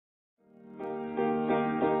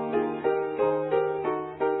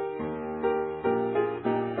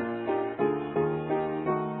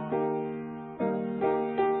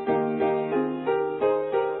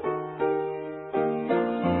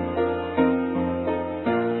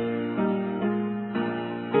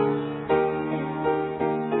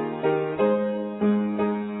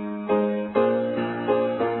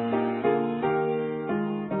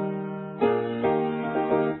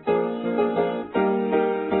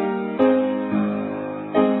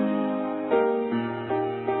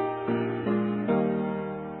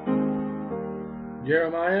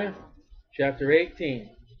Jeremiah chapter 18.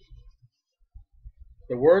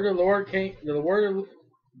 The word of the Lord came, the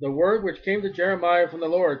word which came to Jeremiah from the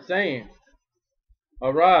Lord, saying,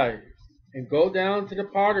 Arise, and go down to the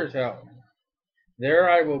potter's house. There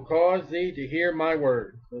I will cause thee to hear my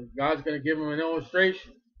word. So God's going to give him an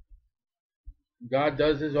illustration. God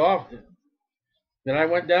does this often. Then I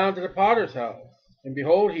went down to the potter's house, and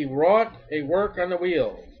behold, he wrought a work on the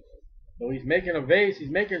wheel. So he's making a vase, he's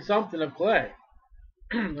making something of clay.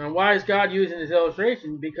 And why is God using this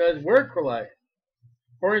illustration? Because we're clay.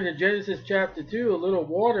 According to Genesis chapter 2, a little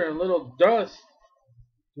water and a little dust is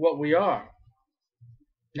what we are.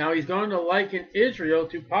 Now he's going to liken Israel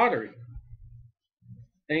to pottery.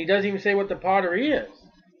 And he doesn't even say what the pottery is.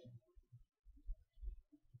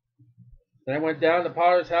 Then I went down to the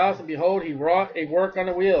potter's house, and behold, he wrought a work on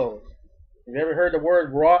the wheels. Have you ever heard the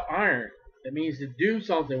word wrought iron? It means to do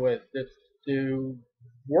something with, to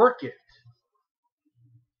work it.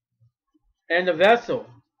 And the vessel,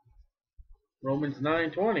 Romans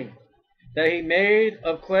 9:20, that he made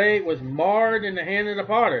of clay was marred in the hand of the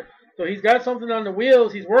potter. So he's got something on the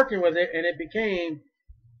wheels, he's working with it, and it became,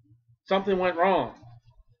 something went wrong.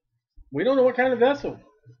 We don't know what kind of vessel.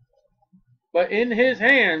 But in his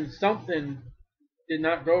hands, something did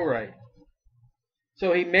not go right.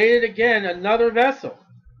 So he made it again another vessel.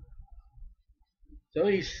 So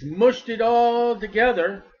he smushed it all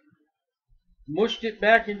together, mushed it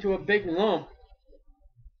back into a big lump.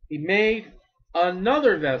 He made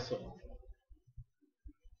another vessel.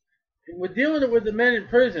 And we're dealing with the men in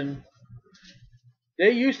prison.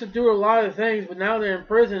 They used to do a lot of things, but now they're in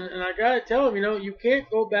prison. And I got to tell them, you can't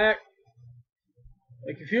go back.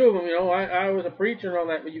 Like a few of them, I was a preacher and all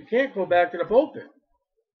that, but you can't go back to the pulpit.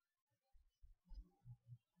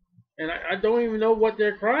 And I don't even know what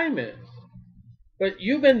their crime is. But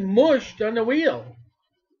you've been mushed on the wheel.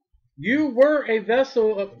 You were a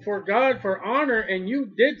vessel for God for honor, and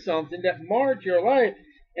you did something that marred your life,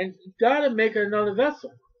 and you've got to make another vessel.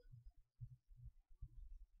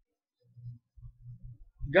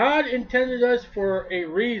 God intended us for a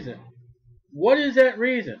reason. What is that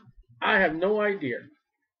reason? I have no idea.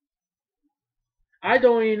 I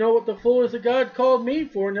don't even know what the fullness of God called me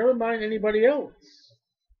for, never mind anybody else.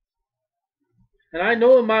 And I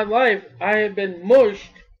know in my life I have been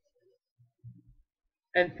mushed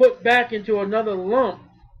and put back into another lump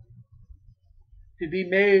to be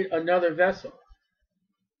made another vessel.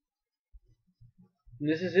 And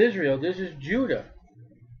this is Israel. This is Judah.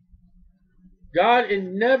 God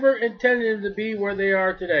never intended them to be where they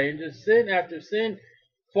are today. And just sin after sin,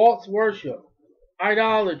 false worship,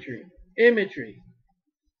 idolatry, imagery.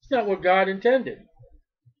 It's not what God intended.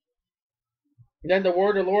 And then the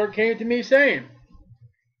word of the Lord came to me saying,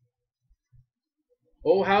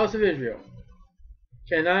 O house of Israel,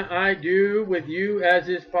 cannot I do with you as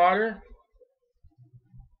this potter?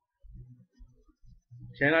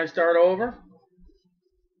 Can I start over?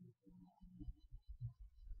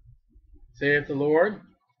 Saith the Lord,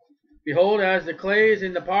 Behold, as the clay is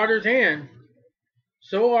in the potter's hand,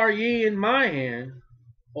 so are ye in my hand,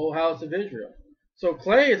 O house of Israel. So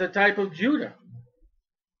clay is a type of Judah.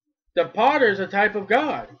 The potter is a type of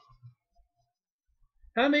God.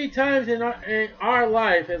 How many times in our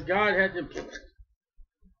life has God had to...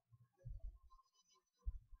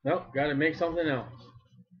 Nope, got to make something else.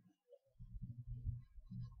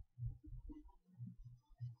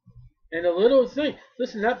 And the little thing,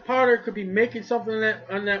 listen, that potter could be making something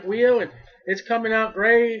on that wheel, and it's coming out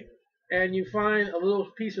gray, and you find a little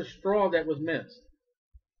piece of straw that was missed.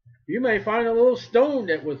 You may find a little stone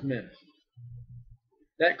that was missed.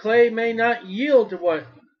 That clay may not yield to what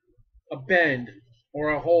a bend or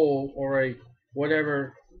a hole or a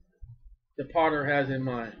whatever the potter has in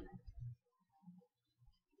mind.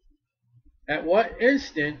 At what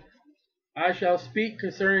instant I shall speak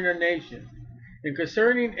concerning a nation, and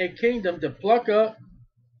concerning a kingdom to pluck up,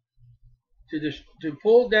 to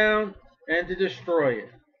pull down, and to destroy it.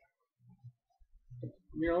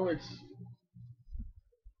 You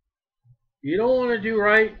don't want to do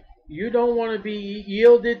right. You don't want to be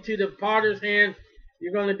yielded to the potter's hand.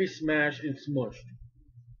 You're going to be smashed and smushed.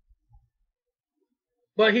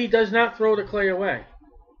 But he does not throw the clay away.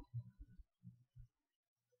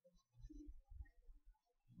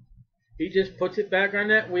 He just puts it back on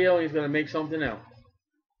that wheel and he's going to make something else.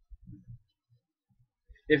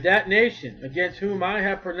 If that nation against whom I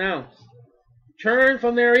have pronounced turn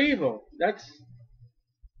from their evil, that's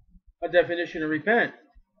a definition of repent.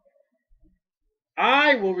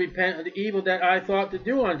 I will repent of the evil that I thought to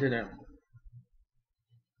do unto them.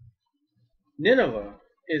 Nineveh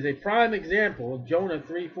is a prime example of Jonah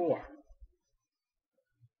 3:4.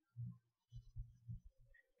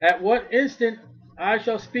 At what instant I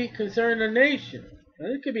shall speak concerning a nation.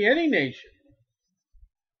 Now, it could be any nation.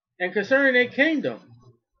 And concerning a kingdom,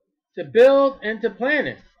 to build and to plant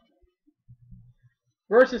it.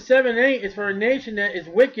 Verses 7 and 8 is for a nation that is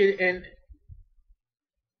wicked and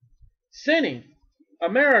sinning,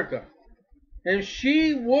 America. And if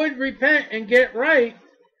she would repent and get right,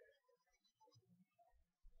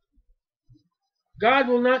 God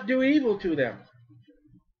will not do evil to them.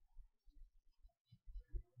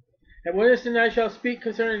 And when instant I shall speak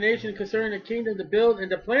concerning a nation, concerning a kingdom to build and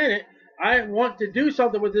to plant it, I want to do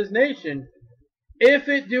something with this nation. If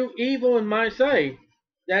it do evil in my sight,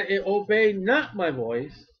 that it obey not my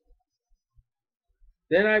voice,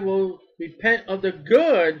 then I will repent of the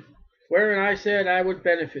good wherein I said I would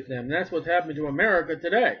benefit them. And that's what's happening to America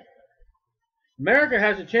today. America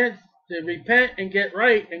has a chance to repent and get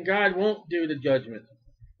right, and God won't do the judgment.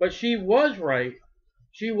 But she was right.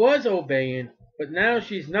 She was obeying, but now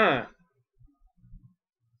she's not.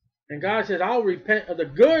 And God says, I'll repent of the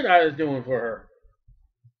good I was doing for her.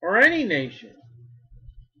 Or any nation.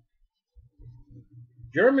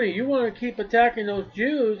 Germany, you want to keep attacking those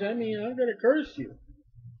Jews, I mean, I'm going to curse you.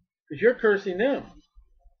 Because you're cursing them.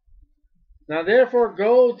 Now therefore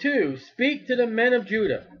go to, speak to the men of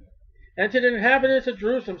Judah, and to the inhabitants of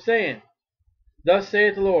Jerusalem, saying, Thus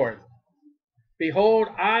saith the Lord, Behold,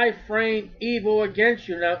 I frame evil against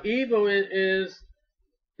you. Now evil is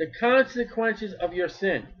the consequences of your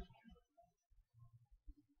sin.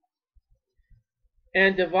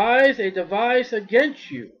 And devise a device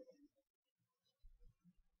against you.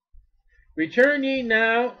 Return ye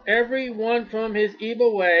now every one from his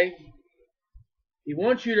evil way. He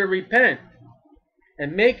wants you to repent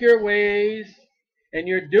and make your ways and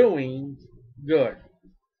your doings good.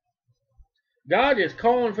 God is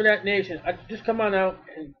calling for that nation. Just come on out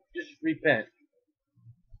and just repent.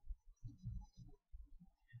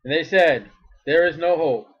 And they said, there is no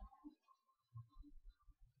hope.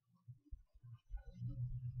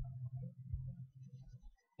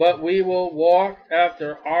 But we will walk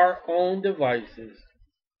after our own devices.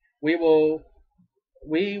 We will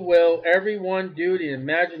everyone do the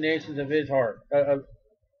imaginations of his heart, of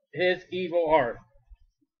his evil heart.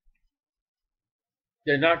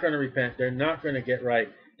 They're not going to repent. They're not going to get right.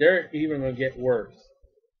 They're even going to get worse.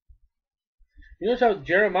 You notice how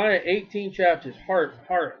Jeremiah 18 chapters, heart,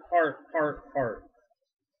 heart, heart, heart, heart.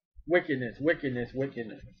 Wickedness, wickedness,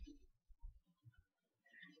 wickedness.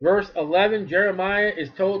 Verse 11, Jeremiah is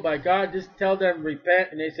told by God, just tell them repent,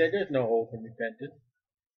 and they said there's no hope in repentance.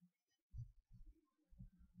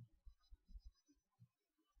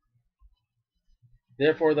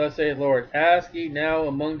 Therefore thus saith the Lord, ask ye now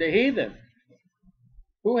among the heathen,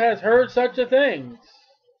 who has heard such a thing?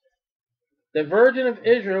 The Virgin of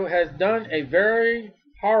Israel has done a very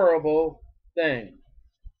horrible thing.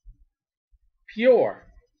 Pure.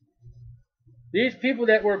 These people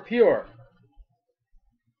that were pure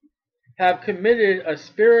have committed a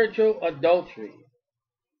spiritual adultery.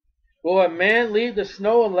 Will a man leave the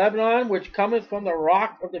snow of Lebanon, which cometh from the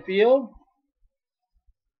rock of the field?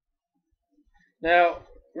 Now,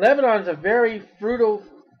 Lebanon is a very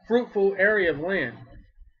fruitful area of land.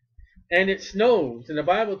 And it snows. And the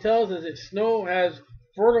Bible tells us that snow has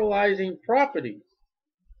fertilizing properties.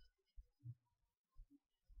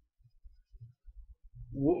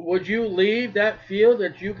 Would you leave that field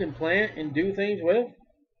that you can plant and do things with?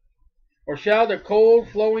 Or shall the cold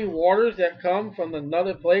flowing waters that come from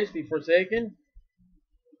another place be forsaken?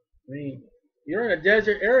 I mean, you're in a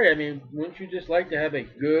desert area. I mean, wouldn't you just like to have a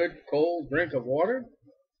good cold drink of water?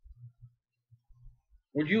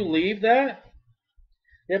 Would you leave that?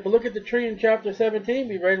 Yeah, but look at the tree in chapter 17.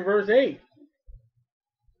 We read in verse 8.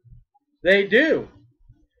 They do.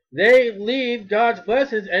 They leave God's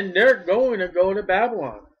blessings and they're going to go to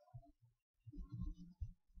Babylon.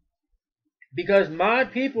 Because my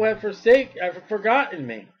people have forgotten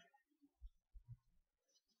me.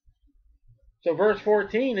 So verse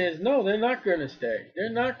 14 is, no, they're not going to stay.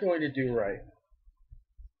 They're not going to do right.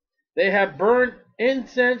 They have burned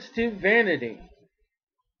incense to vanity.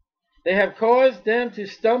 They have caused them to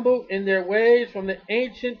stumble in their ways from the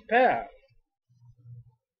ancient path.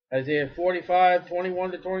 Isaiah 45,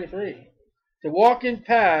 21 to 23. To walk in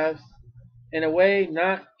paths in a way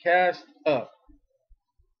not cast up,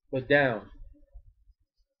 but down.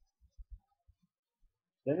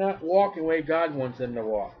 They're not walking the way God wants them to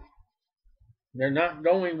walk. They're not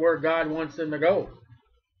going where God wants them to go.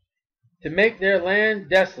 To make their land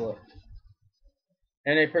desolate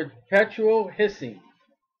and a perpetual hissing.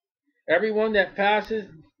 Everyone that passes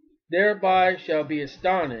thereby shall be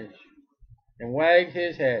astonished and wag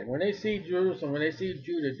his head. When they see Jerusalem, when they see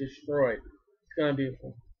Judah destroyed, it's going to be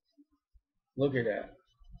Look at that.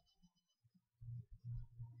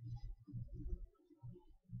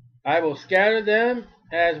 I will scatter them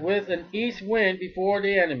as with an east wind before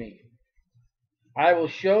the enemy. I will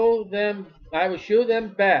show them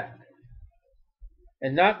back,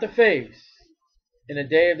 and not the face, in the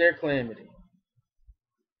day of their calamity.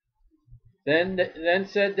 Then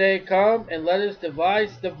said they, Come and let us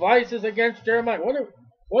devise devices against Jeremiah.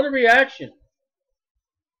 What a reaction.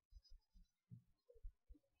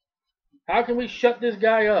 How can we shut this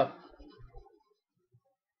guy up?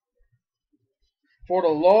 For the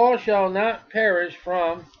law shall not perish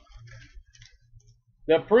from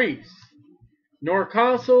the priests, nor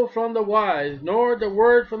counsel from the wise, nor the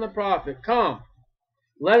word from the prophet. Come,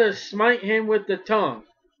 let us smite him with the tongue.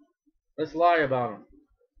 Let's lie about him.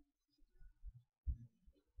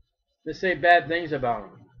 Let's say bad things about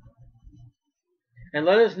him. And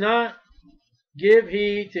let us not give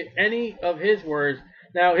heed to any of his words.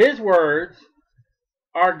 Now his words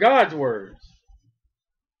are God's words.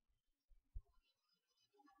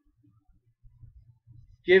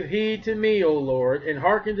 Give heed to me, O Lord, and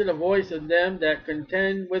hearken to the voice of them that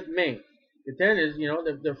contend with me. Contend is,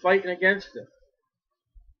 they're fighting against him.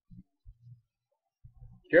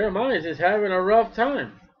 Jeremiah is just having a rough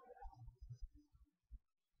time.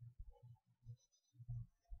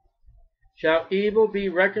 Shall evil be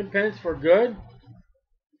recompensed for good?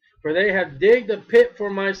 For they have digged a pit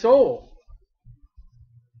for my soul.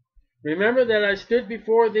 Remember that I stood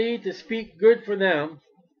before thee to speak good for them,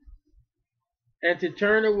 and to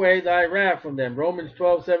turn away thy wrath from them. Romans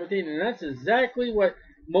 12:17. And that's exactly what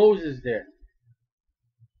Moses did.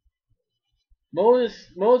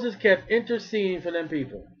 Moses kept interceding for them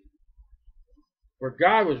people, where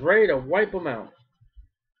God was ready to wipe them out.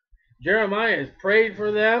 Jeremiah has prayed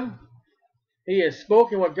for them. He has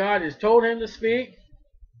spoken what God has told him to speak.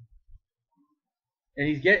 And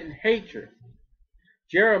he's getting hatred.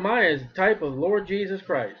 Jeremiah is a type of Lord Jesus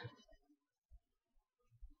Christ.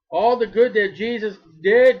 All the good that Jesus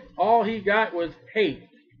did, all he got was hate.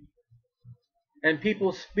 And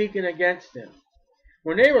people speaking against him.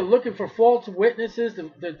 When they were looking for false witnesses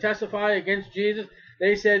to testify against Jesus,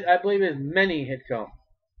 they said, I believe as many had come.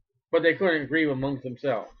 But they couldn't agree amongst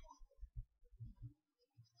themselves.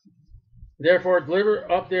 Therefore,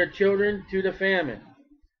 deliver up their children to the famine.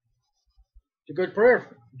 It's a good prayer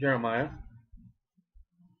for Jeremiah.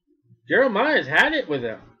 Jeremiah's had it with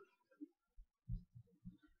them.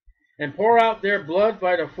 And pour out their blood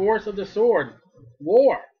by the force of the sword,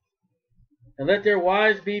 war. And let their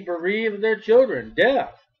wives be bereaved of their children, deaf.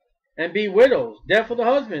 And be widows, deaf of the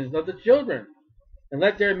husbands of the children. And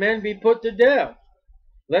let their men be put to death.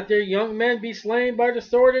 Let their young men be slain by the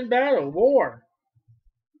sword in battle, war.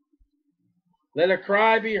 Let a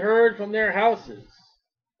cry be heard from their houses,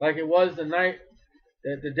 like it was the night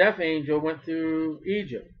that the death angel went through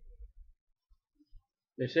Egypt.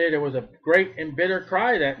 They say there was a great and bitter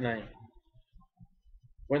cry that night.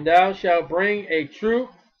 When thou shalt bring a troop,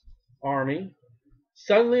 army,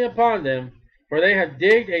 suddenly upon them, for they have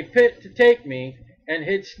digged a pit to take me, and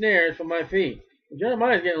hid snares for my feet.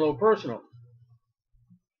 Jeremiah is getting a little personal.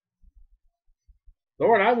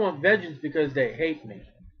 Lord, I want vengeance because they hate me.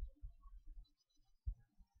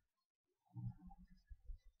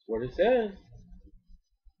 That's what it says.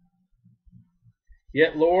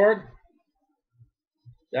 Yet, Lord,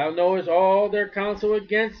 thou knowest all their counsel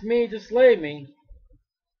against me to slay me.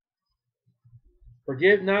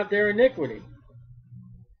 Forgive not their iniquity.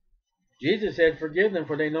 Jesus said, forgive them,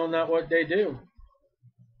 for they know not what they do.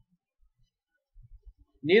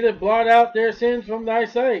 Neither blot out their sins from thy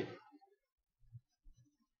sight,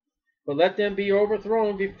 but let them be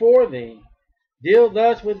overthrown before thee. Deal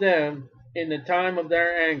thus with them in the time of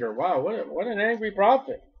their anger. Wow, what an angry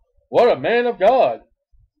prophet. What a man of God.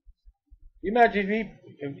 You imagine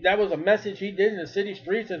if that was a message he did in the city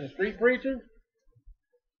streets as a street preacher?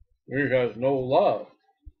 He has no love.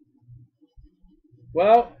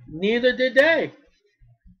 Well, neither did they.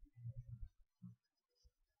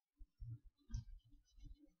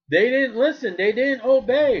 They didn't listen. They didn't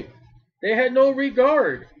obey. They had no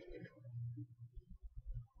regard.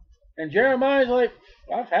 And Jeremiah's like,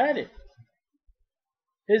 I've had it.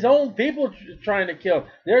 His own people trying to kill him.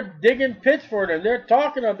 They're digging pits for them. They're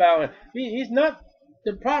talking about him. He's not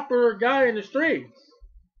the proper guy in the streets.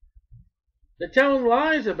 They're telling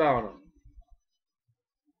lies about him.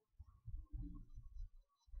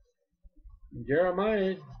 And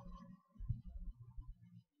Jeremiah,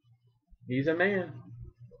 he's a man.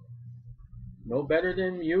 No better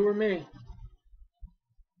than you or me.